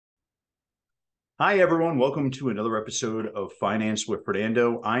Hi, everyone. Welcome to another episode of Finance with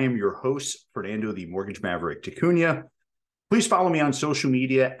Fernando. I am your host, Fernando, the Mortgage Maverick D'Acunha. Please follow me on social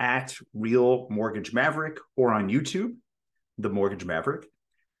media at Real Mortgage Maverick or on YouTube, The Mortgage Maverick.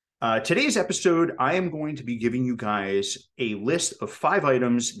 Today's episode, I am going to be giving you guys a list of 5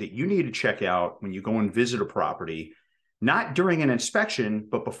 items that you need to check out when you go and visit a property, not during an inspection,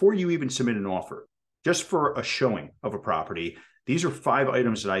 but before you even submit an offer, just for a showing of a property. These are 5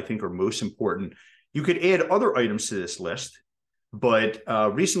 items that I think are most important. You could add other items to this list, but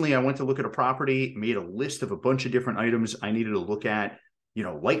recently I went to look at a property, made a list of a bunch of different items I needed to look at,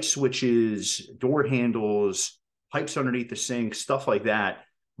 light switches, door handles, pipes underneath the sink, stuff like that,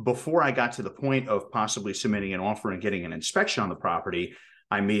 before I got to the point of possibly submitting an offer and getting an inspection on the property.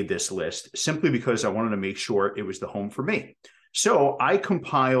 I made this list simply because I wanted to make sure it was the home for me. So I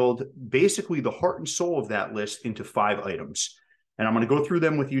compiled basically the heart and soul of that list into 5 items. And I'm going to go through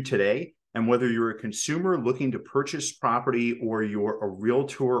them with you today. And whether you're a consumer looking to purchase property or you're a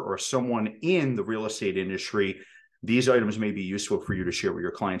realtor or someone in the real estate industry, these items may be useful for you to share with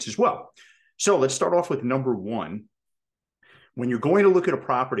your clients as well. So let's start off with number 1. When you're going to look at a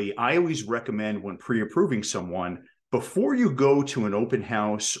property, I always recommend when pre-approving someone, before you go to an open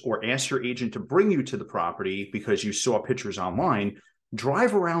house or ask your agent to bring you to the property because you saw pictures online,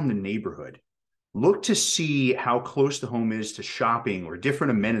 drive around the neighborhood. Look to see how close the home is to shopping or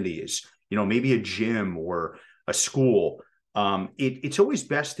different amenities, maybe a gym or a school. It's always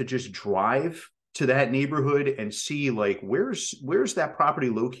best to just drive to that neighborhood and see where's that property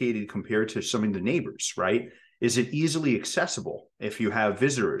located compared to some of the neighbors, right? Is it easily accessible if you have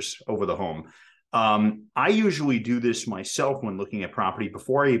visitors over the home? I usually do this myself when looking at property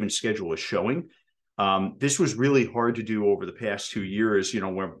before I even schedule a showing. This was really hard to do over the past 2 years,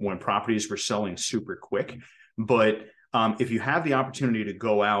 when properties were selling super quick. But if you have the opportunity to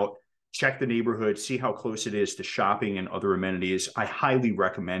go out, check the neighborhood, see how close it is to shopping and other amenities, I highly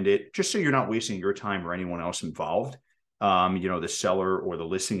recommend it, just so you're not wasting your time or anyone else involved, the seller or the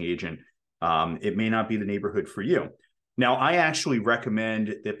listing agent. It may not be the neighborhood for you. Now, I actually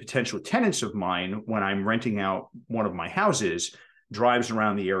recommend that potential tenants of mine, when I'm renting out one of my houses, drives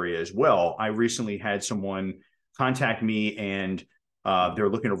around the area as well. I recently had someone contact me and they're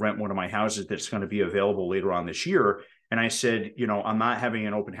looking to rent one of my houses that's going to be available later on this year. And I said, I'm not having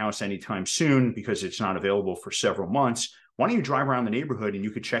an open house anytime soon because it's not available for several months. Why don't you drive around the neighborhood and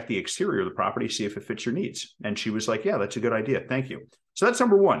you could check the exterior of the property, see if it fits your needs? And she was like, yeah, that's a good idea. Thank you. So that's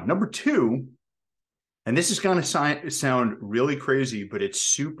number 1. Number 2, and this is going to sound really crazy, but it's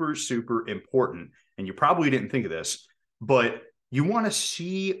super, super important. And you probably didn't think of this, but you want to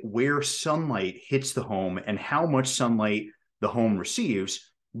see where sunlight hits the home and how much sunlight the home receives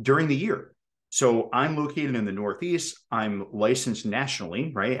during the year. So I'm located in the Northeast. I'm licensed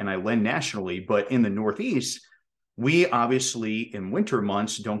nationally, right? And I lend nationally, but in the Northeast, we obviously in winter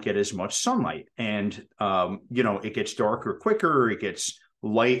months don't get as much sunlight. And, it gets darker quicker. It gets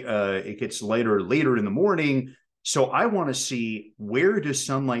lighter later in the morning. So I want to see, where does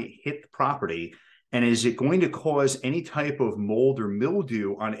sunlight hit the property? And is it going to cause any type of mold or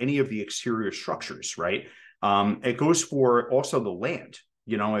mildew on any of the exterior structures, right? It goes for also the land.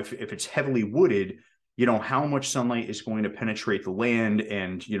 If it's heavily wooded, how much sunlight is going to penetrate the land,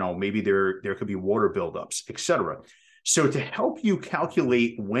 and, maybe there could be water buildups, et cetera. So to help you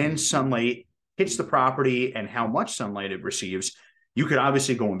calculate when sunlight hits the property and how much sunlight it receives, you could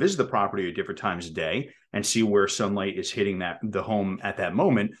obviously go and visit the property at different times of day and see where sunlight is hitting the home at that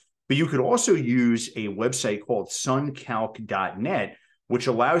moment. But you could also use a website called suncalc.net, which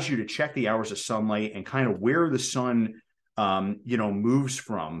allows you to check the hours of sunlight and kind of where the sun, moves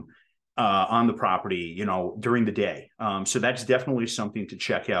from on the property, during the day. So that's definitely something to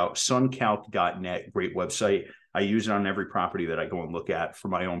check out. Suncalc.net, great website. I use it on every property that I go and look at for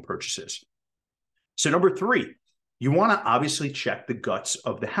my own purchases. So number 3, you want to obviously check the guts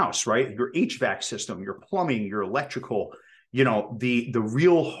of the house, right? Your HVAC system, your plumbing, your electrical, the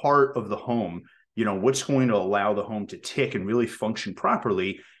real heart of the home, what's going to allow the home to tick and really function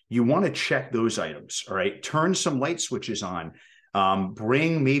properly. You want to check those items, all right? Turn some light switches on.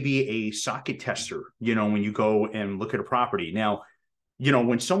 Bring maybe a socket tester, when you go and look at a property. Now,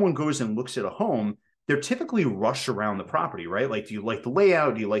 when someone goes and looks at a home, they're typically rushed around the property, right? Like, do you like the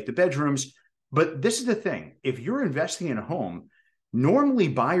layout? Do you like the bedrooms? But this is the thing. If you're investing in a home, normally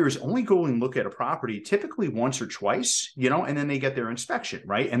buyers only go and look at a property typically once or twice, and then they get their inspection,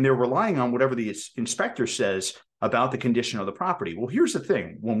 right? And they're relying on whatever the inspector says about the condition of the property. Well, here's the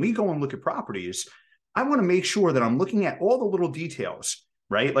thing. When we go and look at properties, I want to make sure that I'm looking at all the little details,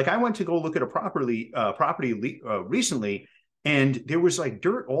 right? Like, I went to go look at a property recently, And there was like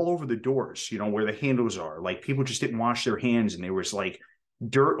dirt all over the doors, where the handles are. Like people just didn't wash their hands, and there was like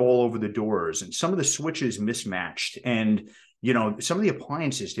dirt all over the doors, and some of the switches mismatched, and some of the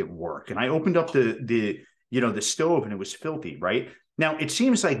appliances didn't work. And I opened up the stove, and it was filthy, right? Now, it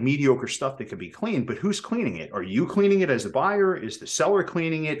seems like mediocre stuff that could be cleaned, but who's cleaning it? Are you cleaning it as the buyer? Is the seller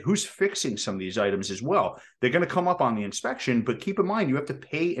cleaning it? Who's fixing some of these items as well? They're going to come up on the inspection, but keep in mind, you have to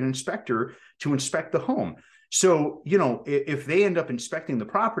pay an inspector to inspect the home. So, if they end up inspecting the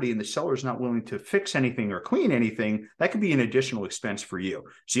property and the seller's not willing to fix anything or clean anything, that could be an additional expense for you.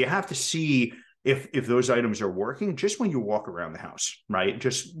 So you have to see if those items are working just when you walk around the house, right?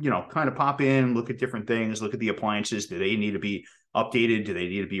 Just, kind of pop in, look at different things, look at the appliances. Do they need to be updated? Do they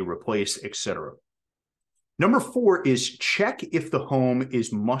need to be replaced, etc.? Number 4 is check if the home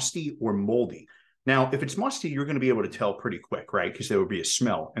is musty or moldy. Now, if it's musty, you're going to be able to tell pretty quick, right? Because there will be a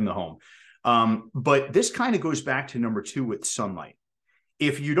smell in the home. But this kind of goes back to number 2 with sunlight.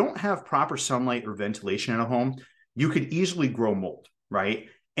 If you don't have proper sunlight or ventilation in a home, you could easily grow mold, right?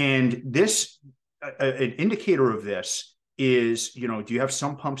 And this, an indicator of this is, do you have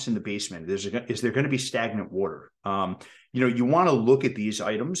some pumps in the basement? Is there going to be stagnant water? You want to look at these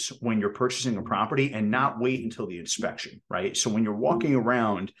items when you're purchasing a property and not wait until the inspection, right? So when you're walking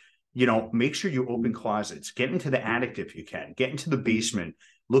around, make sure you open closets, get into the attic if you can, get into the basement,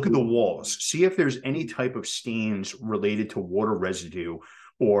 look at the walls, see if there's any type of stains related to water residue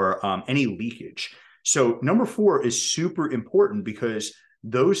or any leakage. So number 4 is super important because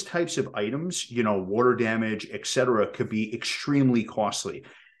those types of items, water damage, et cetera, could be extremely costly.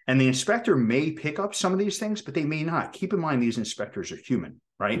 And the inspector may pick up some of these things, but they may not. Keep in mind, these inspectors are human,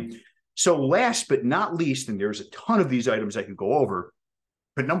 right? So last but not least, and there's a ton of these items I could go over,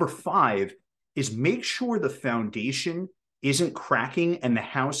 but number 5 is make sure the foundation isn't cracking and the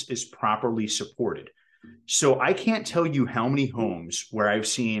house is properly supported. So I can't tell you how many homes where I've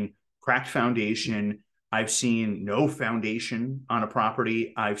seen cracked foundation, I've seen no foundation on a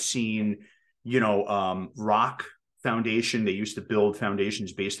property, I've seen, rock foundation. They used to build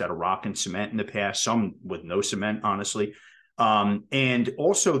foundations based out of rock and cement in the past, some with no cement, honestly. And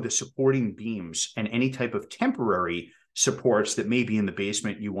also the supporting beams and any type of temporary supports that may be in the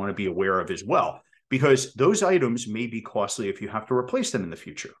basement you want to be aware of as well, because those items may be costly if you have to replace them in the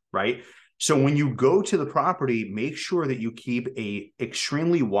future, right? So when you go to the property, make sure that you keep a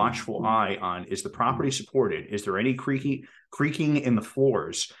extremely watchful eye on, is the property supported? Is there any creaking in the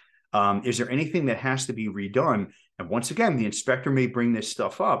floors? Is there anything that has to be redone? And once again, the inspector may bring this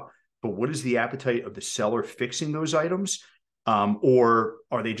stuff up, but what is the appetite of the seller fixing those items? Or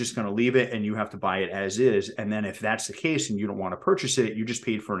are they just going to leave it and you have to buy it as is? And then if that's the case and you don't want to purchase it, you just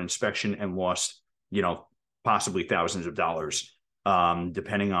paid for an inspection and lost, possibly thousands of dollars,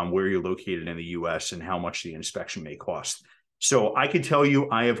 depending on where you're located in the US and how much the inspection may cost. So I could tell you,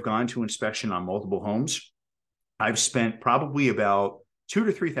 I have gone to inspection on multiple homes. I've spent probably about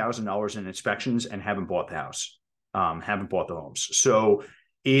 $2,000 to $3,000 in inspections and haven't bought the house, haven't bought the homes. So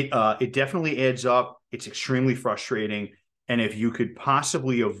it definitely adds up. It's extremely frustrating. And if you could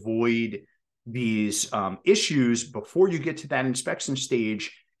possibly avoid these issues before you get to that inspection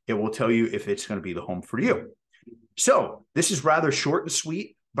stage, it will tell you if it's going to be the home for you. So this is rather short and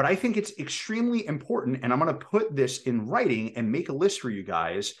sweet, but I think it's extremely important. And I'm going to put this in writing and make a list for you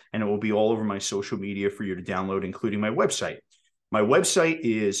guys, and it will be all over my social media for you to download, including my website. My website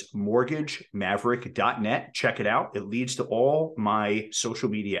is mortgagemaverick.net. Check it out. It leads to all my social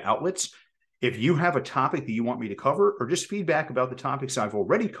media outlets. If you have a topic that you want me to cover or just feedback about the topics I've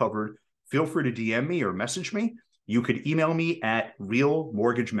already covered, feel free to DM me or message me. You could email me at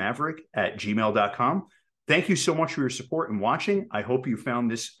realmortgagemaverick@gmail.com. Thank you so much for your support and watching. I hope you found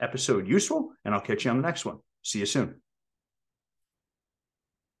this episode useful, and I'll catch you on the next one. See you soon.